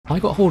I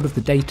got hold of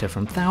the data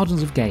from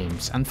thousands of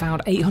games and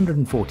found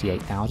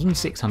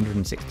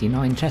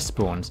 848,669 chest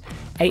spawns,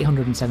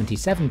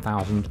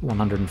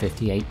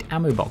 877,158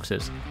 ammo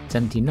boxes,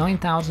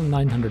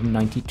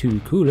 79,992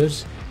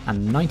 coolers,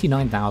 and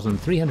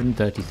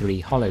 99,333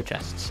 holo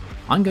chests.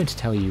 I'm going to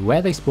tell you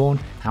where they spawn,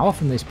 how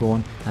often they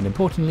spawn, and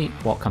importantly,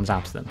 what comes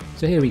out of them.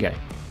 So here we go.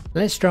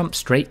 Let's jump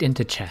straight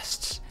into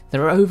chests.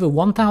 There are over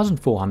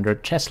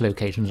 1,400 chest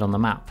locations on the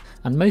map,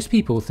 and most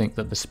people think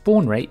that the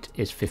spawn rate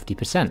is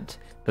 50%.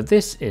 But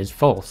this is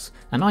false,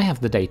 and I have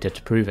the data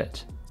to prove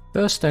it.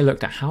 First I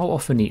looked at how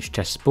often each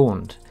chest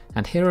spawned,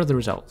 and here are the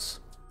results.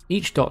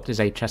 Each dot is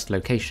a chest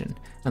location,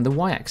 and the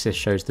y-axis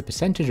shows the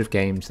percentage of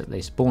games that they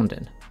spawned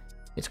in.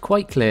 It's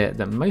quite clear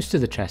that most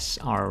of the chests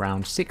are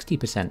around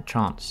 60%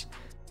 chance.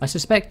 I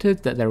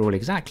suspected that they're all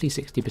exactly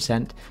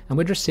 60%, and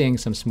we're just seeing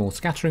some small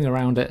scattering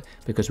around it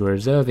because we're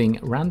observing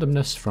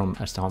randomness from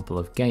a sample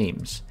of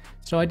games.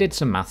 So I did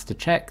some maths to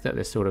check that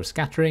this sort of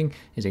scattering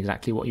is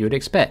exactly what you would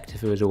expect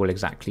if it was all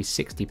exactly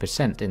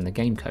 60% in the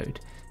game code,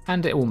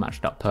 and it all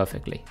matched up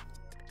perfectly.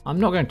 I'm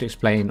not going to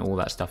explain all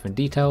that stuff in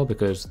detail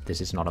because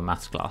this is not a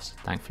maths class,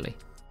 thankfully.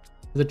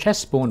 The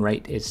chest spawn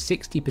rate is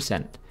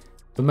 60%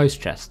 for most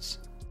chests,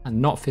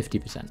 and not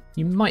 50%.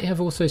 You might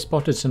have also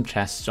spotted some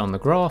chests on the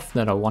graph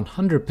that are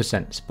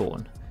 100%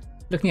 spawn.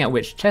 Looking at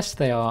which chests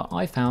they are,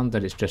 I found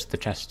that it's just the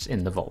chests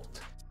in the vault.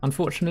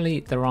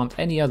 Unfortunately, there aren't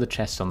any other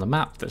chests on the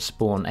map that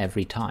spawn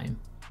every time.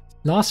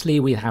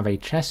 Lastly, we have a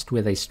chest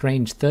with a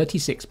strange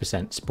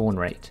 36% spawn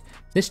rate.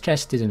 This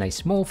chest is in a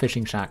small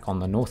fishing shack on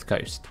the north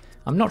coast.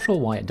 I'm not sure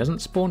why it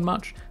doesn't spawn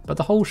much, but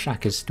the whole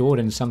shack is stored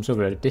in some sort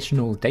of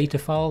additional data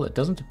file that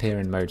doesn't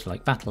appear in modes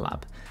like Battle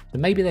Lab, so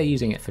maybe they're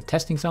using it for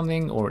testing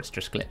something or it's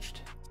just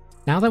glitched.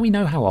 Now that we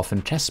know how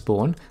often chests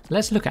spawn,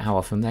 let's look at how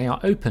often they are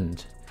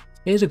opened.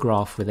 Here's a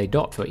graph with a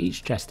dot for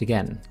each chest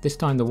again. This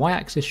time the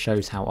y-axis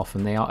shows how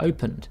often they are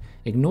opened,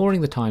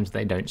 ignoring the times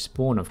they don't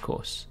spawn of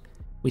course.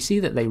 We see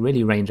that they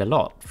really range a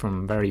lot,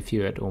 from very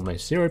few at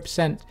almost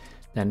 0%,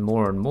 then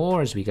more and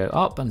more as we go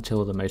up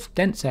until the most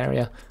dense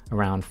area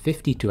around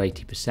 50 to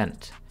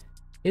 80%.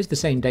 Here's the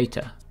same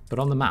data, but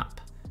on the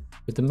map.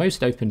 With the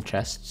most open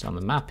chests on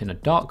the map in a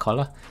dark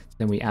colour,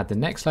 then we add the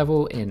next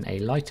level in a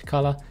lighter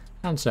colour,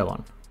 and so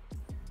on.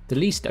 The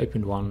least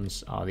opened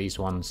ones are these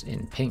ones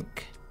in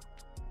pink.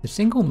 The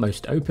single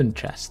most opened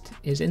chest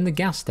is in the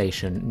gas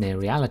station near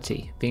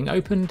Reality, being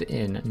opened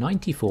in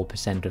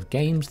 94% of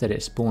games that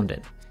it spawned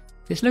in.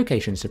 This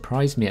location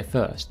surprised me at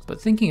first, but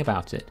thinking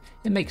about it,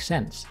 it makes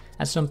sense,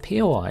 as some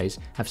POIs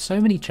have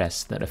so many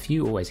chests that a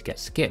few always get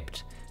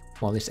skipped,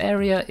 while this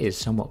area is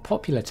somewhat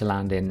popular to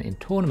land in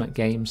tournament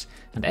games,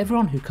 and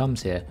everyone who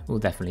comes here will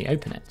definitely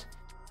open it.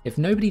 If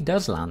nobody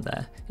does land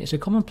there, it's a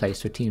common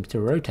place for teams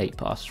to rotate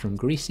past from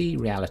Greasy,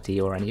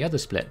 Reality or any other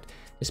split,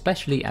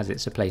 especially as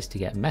it's a place to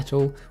get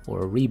metal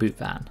or a reboot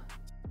van.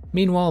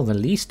 Meanwhile, the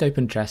least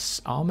open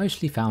chests are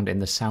mostly found in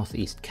the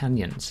southeast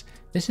canyons.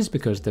 This is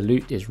because the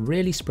loot is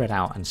really spread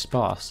out and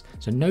sparse,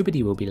 so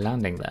nobody will be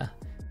landing there.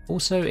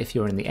 Also, if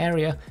you're in the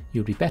area,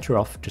 you'll be better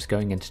off just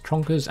going into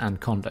Tronkers and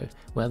Condo,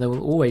 where there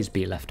will always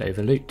be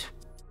leftover loot.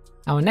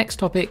 Our next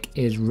topic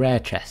is rare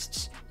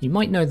chests. You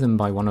might know them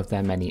by one of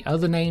their many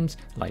other names,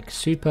 like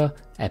Super,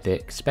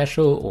 Epic,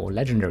 Special or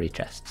Legendary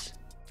chests.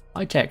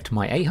 I checked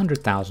my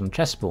 800,000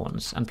 chest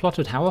spawns and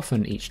plotted how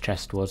often each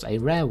chest was a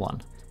rare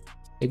one.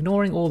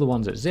 Ignoring all the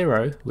ones at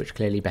 0, which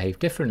clearly behave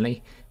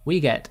differently, we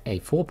get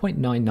a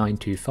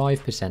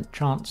 4.9925%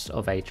 chance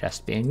of a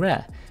chest being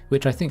rare,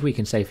 which I think we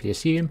can safely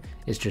assume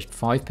is just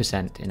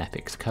 5% in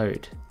Epic's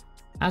code.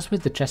 As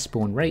with the chest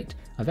spawn rate,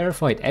 I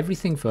verified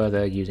everything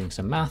further using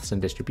some maths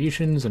and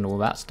distributions and all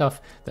that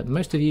stuff that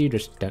most of you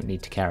just don't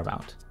need to care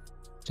about.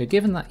 So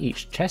given that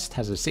each chest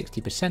has a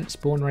 60%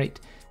 spawn rate,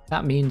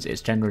 that means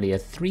it's generally a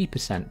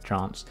 3%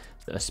 chance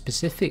that a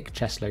specific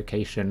chest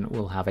location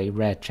will have a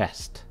rare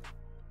chest.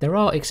 There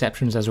are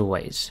exceptions as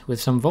always, with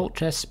some vault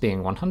chests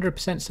being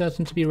 100%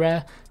 certain to be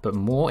rare, but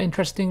more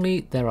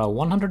interestingly, there are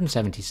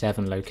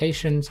 177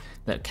 locations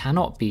that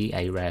cannot be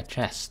a rare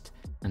chest,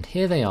 and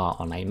here they are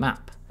on a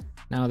map.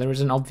 Now there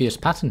is an obvious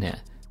pattern here,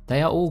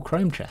 they are all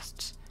chrome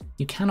chests.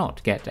 You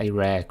cannot get a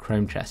rare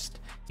chrome chest.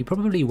 You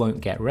probably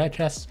won't get rare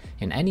chests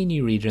in any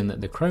new region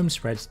that the chrome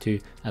spreads to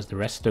as the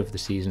rest of the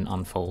season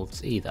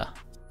unfolds either.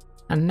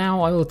 And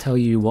now I will tell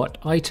you what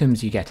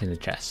items you get in a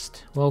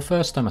chest. Well,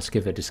 first I must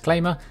give a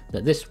disclaimer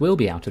that this will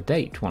be out of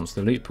date once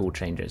the loot pool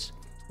changes.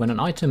 When an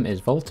item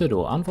is vaulted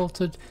or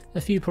unvaulted,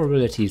 a few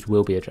probabilities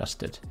will be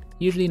adjusted,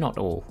 usually not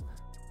all,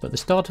 but the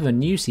start of a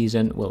new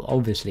season will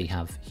obviously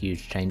have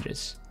huge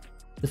changes.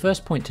 The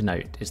first point to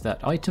note is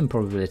that item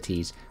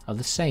probabilities are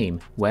the same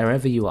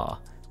wherever you are.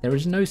 There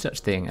is no such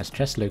thing as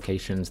chest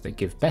locations that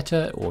give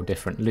better or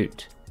different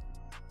loot.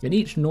 In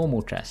each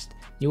normal chest,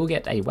 you will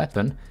get a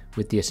weapon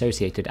with the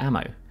associated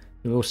ammo.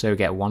 You'll also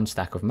get one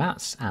stack of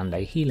mats and a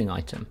healing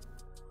item.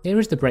 Here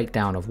is the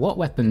breakdown of what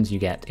weapons you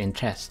get in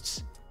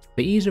chests.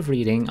 For ease of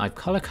reading, I've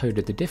colour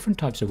coded the different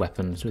types of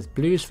weapons with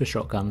blues for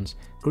shotguns,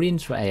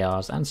 greens for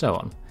ARs and so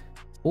on.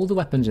 All the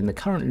weapons in the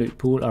current loot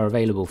pool are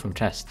available from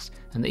chests,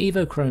 and the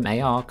Evo Chrome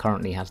AR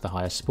currently has the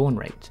highest spawn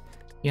rate.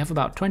 You have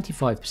about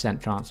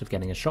 25% chance of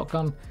getting a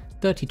shotgun,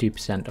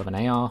 32% of an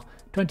AR,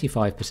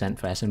 25%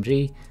 for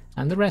SMG,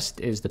 and the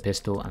rest is the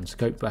pistol and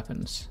scoped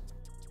weapons.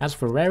 As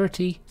for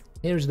rarity,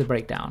 here is the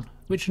breakdown,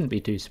 which shouldn't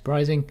be too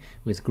surprising,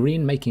 with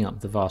green making up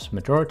the vast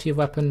majority of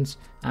weapons,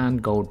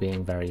 and gold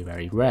being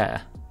very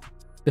rare.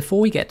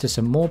 Before we get to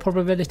some more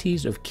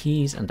probabilities of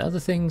keys and other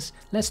things,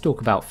 let's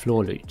talk about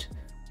floor loot.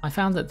 I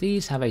found that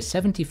these have a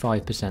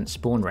 75%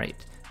 spawn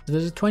rate, so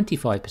there's a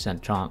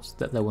 25% chance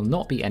that there will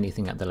not be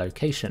anything at the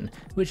location,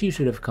 which you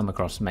should have come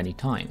across many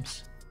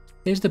times.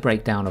 Here's the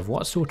breakdown of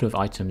what sort of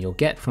item you'll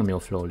get from your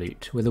floor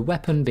loot, with a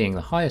weapon being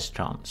the highest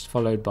chance,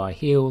 followed by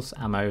heals,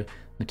 ammo,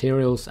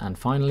 materials, and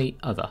finally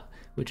other,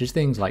 which is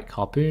things like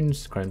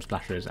harpoons, chrome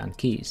splashers, and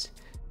keys.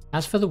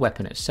 As for the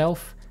weapon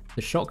itself,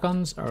 the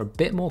shotguns are a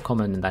bit more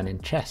common than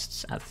in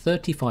chests at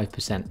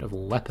 35% of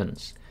all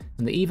weapons,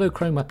 and the Evo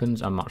Chrome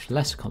weapons are much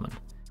less common.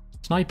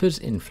 Snipers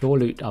in floor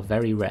loot are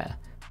very rare,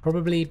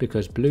 probably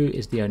because blue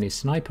is the only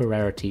sniper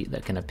rarity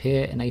that can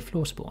appear in a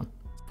floor spawn.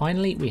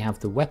 Finally, we have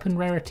the weapon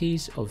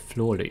rarities of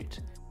floor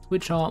loot,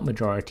 which are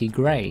majority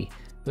grey,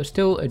 but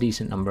still a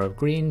decent number of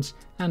greens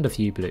and a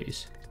few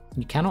blues.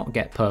 You cannot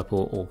get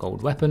purple or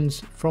gold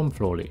weapons from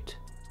floor loot.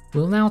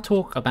 We'll now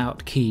talk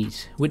about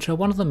keys, which are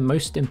one of the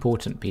most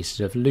important pieces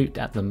of loot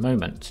at the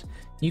moment.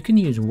 You can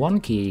use one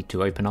key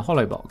to open a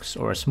holo box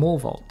or a small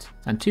vault,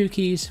 and two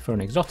keys for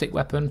an exotic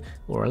weapon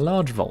or a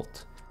large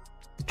vault.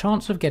 The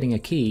chance of getting a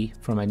key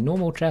from a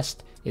normal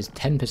chest is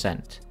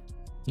 10%.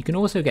 You can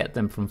also get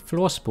them from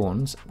floor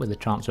spawns with a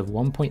chance of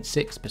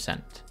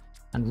 1.6%,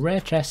 and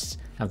rare chests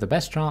have the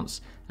best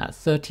chance at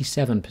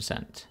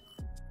 37%.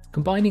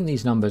 Combining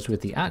these numbers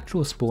with the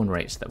actual spawn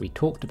rates that we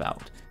talked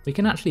about, we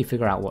can actually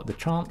figure out what the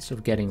chance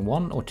of getting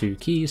 1 or 2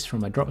 keys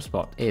from a drop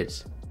spot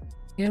is.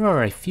 Here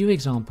are a few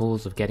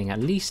examples of getting at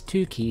least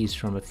 2 keys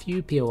from a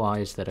few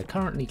POIs that are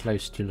currently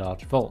close to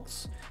large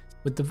vaults.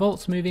 With the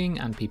vaults moving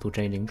and people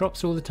changing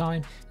drops all the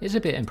time, it's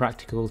a bit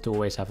impractical to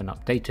always have an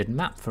updated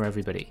map for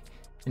everybody.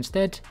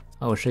 Instead,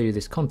 I will show you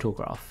this contour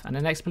graph and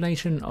an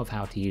explanation of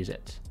how to use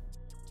it.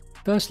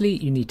 Firstly,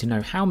 you need to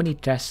know how many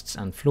chests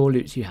and floor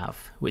loots you have,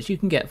 which you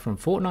can get from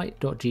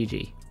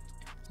Fortnite.gg.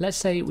 Let's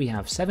say we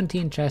have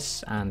 17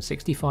 chests and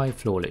 65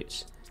 floor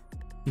loots.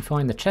 You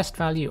find the chest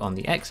value on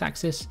the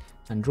x-axis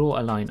and draw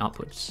a line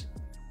upwards.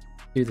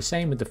 Do the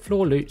same with the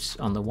floor loots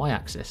on the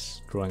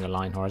y-axis, drawing a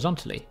line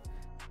horizontally.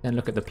 Then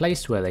look at the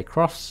place where they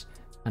cross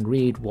and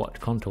read what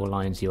contour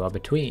lines you are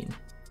between.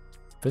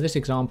 For this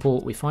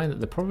example, we find that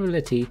the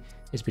probability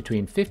is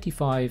between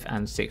 55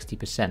 and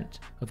 60%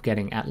 of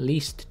getting at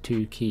least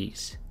 2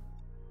 keys.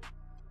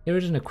 Here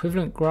is an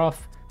equivalent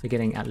graph for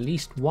getting at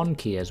least 1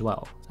 key as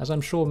well, as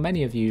I'm sure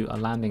many of you are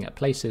landing at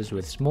places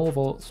with small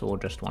vaults or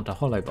just want a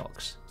holo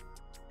box.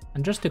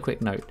 And just a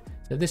quick note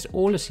that this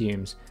all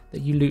assumes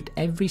that you loot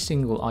every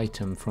single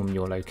item from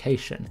your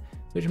location,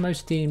 which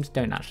most teams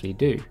don't actually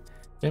do.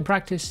 So in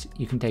practice,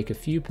 you can take a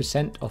few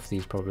 % off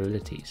these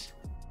probabilities.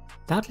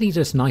 That leads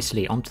us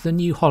nicely onto the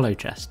new Holo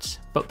Chests,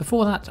 but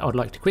before that I would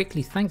like to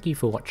quickly thank you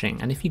for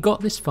watching, and if you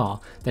got this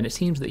far then it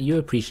seems that you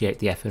appreciate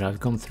the effort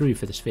I've gone through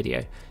for this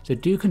video, so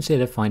do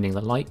consider finding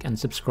the like and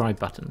subscribe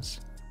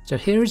buttons. So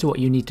here is what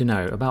you need to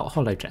know about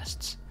Holo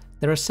Chests.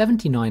 There are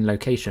 79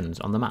 locations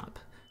on the map.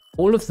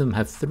 All of them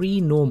have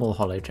 3 normal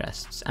Holo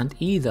Chests and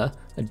either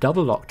a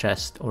double lock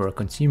chest or a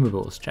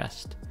Consumables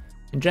chest.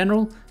 In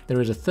general,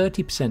 there is a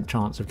 30%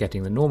 chance of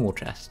getting the normal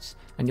chests,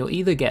 and you'll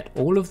either get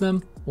all of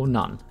them or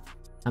none.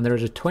 And there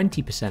is a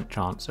 20%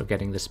 chance of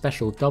getting the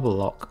special double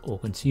lock or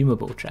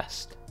consumable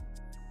chest.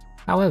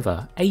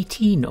 However,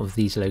 18 of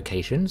these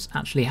locations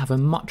actually have a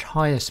much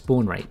higher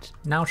spawn rate,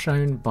 now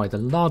shown by the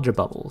larger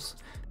bubbles.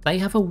 They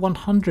have a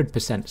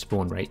 100%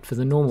 spawn rate for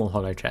the normal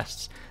holo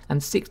chests and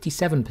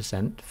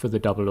 67% for the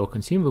double or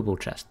consumable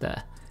chest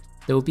there.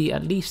 There will be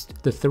at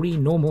least the 3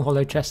 normal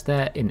holo chests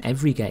there in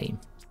every game.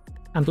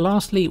 And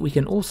lastly, we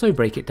can also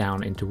break it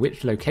down into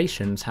which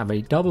locations have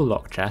a double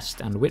lock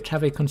chest and which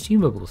have a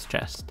consumables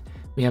chest.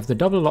 We have the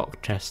double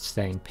lock chest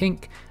staying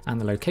pink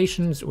and the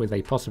locations with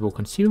a possible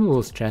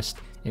consumables chest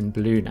in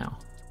blue now.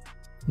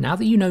 Now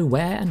that you know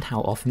where and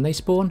how often they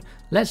spawn,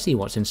 let's see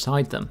what's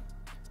inside them.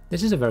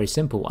 This is a very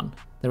simple one.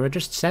 There are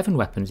just 7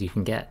 weapons you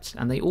can get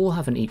and they all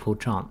have an equal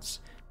chance.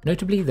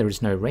 Notably, there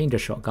is no Ranger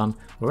shotgun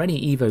or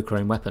any Evo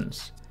Chrome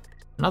weapons.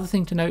 Another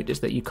thing to note is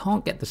that you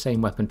can't get the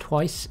same weapon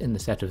twice in the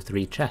set of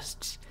 3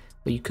 chests,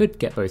 but you could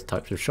get both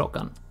types of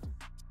shotgun.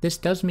 This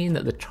does mean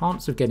that the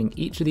chance of getting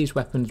each of these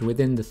weapons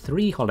within the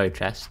 3 holo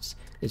chests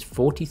is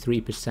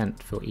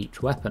 43% for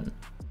each weapon.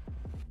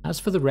 As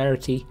for the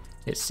rarity,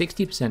 it's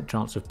 60%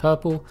 chance of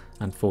purple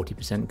and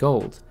 40%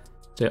 gold,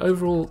 so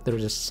overall there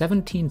is a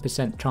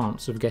 17%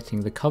 chance of getting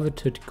the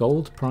coveted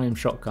gold prime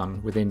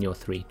shotgun within your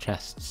 3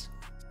 chests.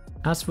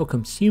 As for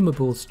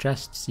consumables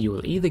chests, you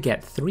will either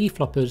get 3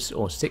 floppers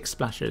or 6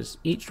 splashers,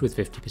 each with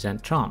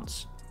 50%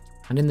 chance.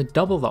 And in the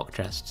double lock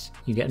chests,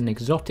 you get an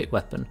exotic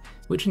weapon,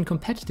 which in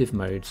competitive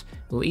modes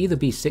will either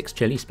be 6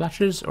 chili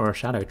splashes or a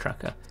shadow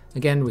tracker,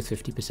 again with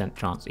 50%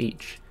 chance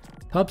each.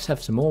 Pubs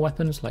have some more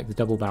weapons like the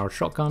double-barreled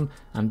shotgun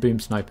and boom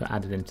sniper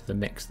added into the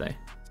mix though.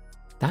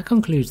 That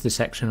concludes the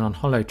section on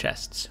holo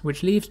chests,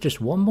 which leaves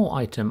just one more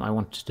item I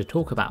wanted to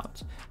talk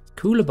about.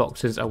 Cooler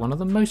boxes are one of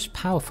the most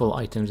powerful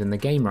items in the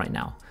game right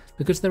now,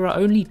 because there are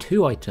only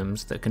 2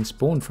 items that can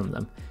spawn from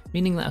them,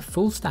 meaning that a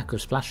full stack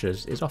of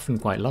splashes is often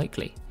quite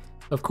likely.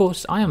 Of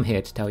course, I am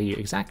here to tell you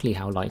exactly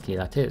how likely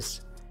that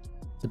is.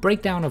 The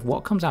breakdown of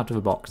what comes out of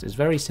a box is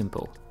very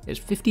simple. It's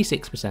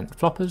 56%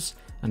 floppers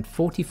and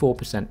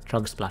 44%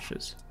 chug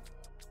splashes.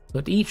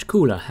 But each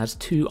cooler has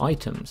 2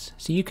 items,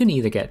 so you can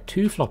either get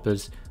 2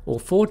 floppers or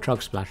 4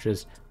 chug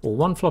splashes or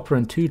 1 flopper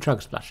and 2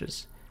 chug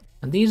splashes.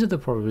 And these are the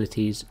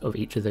probabilities of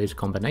each of those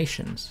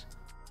combinations.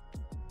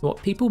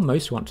 What people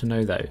most want to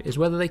know though is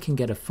whether they can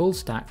get a full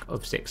stack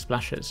of 6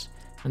 splashes,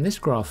 and this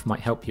graph might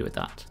help you with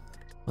that.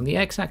 On the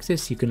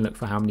x-axis you can look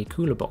for how many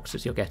cooler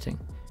boxes you're getting.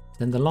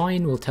 Then the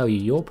line will tell you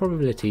your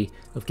probability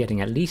of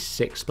getting at least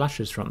 6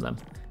 splashes from them.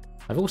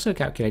 I've also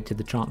calculated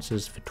the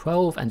chances for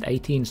 12 and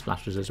 18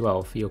 splashes as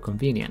well for your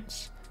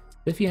convenience.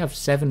 If you have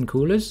 7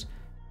 coolers,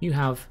 you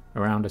have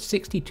around a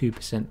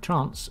 62%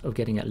 chance of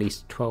getting at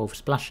least 12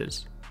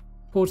 splashes.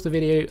 Pause the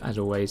video as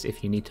always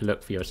if you need to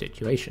look for your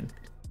situation.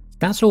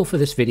 That's all for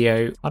this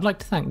video. I'd like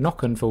to thank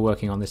Nokken for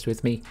working on this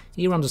with me.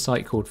 He runs a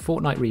site called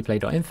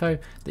fortnitereplay.info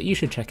that you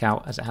should check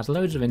out as it has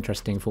loads of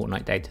interesting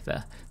Fortnite data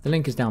there. The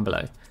link is down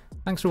below.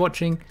 Thanks for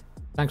watching,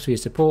 thanks for your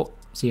support,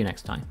 see you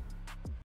next time.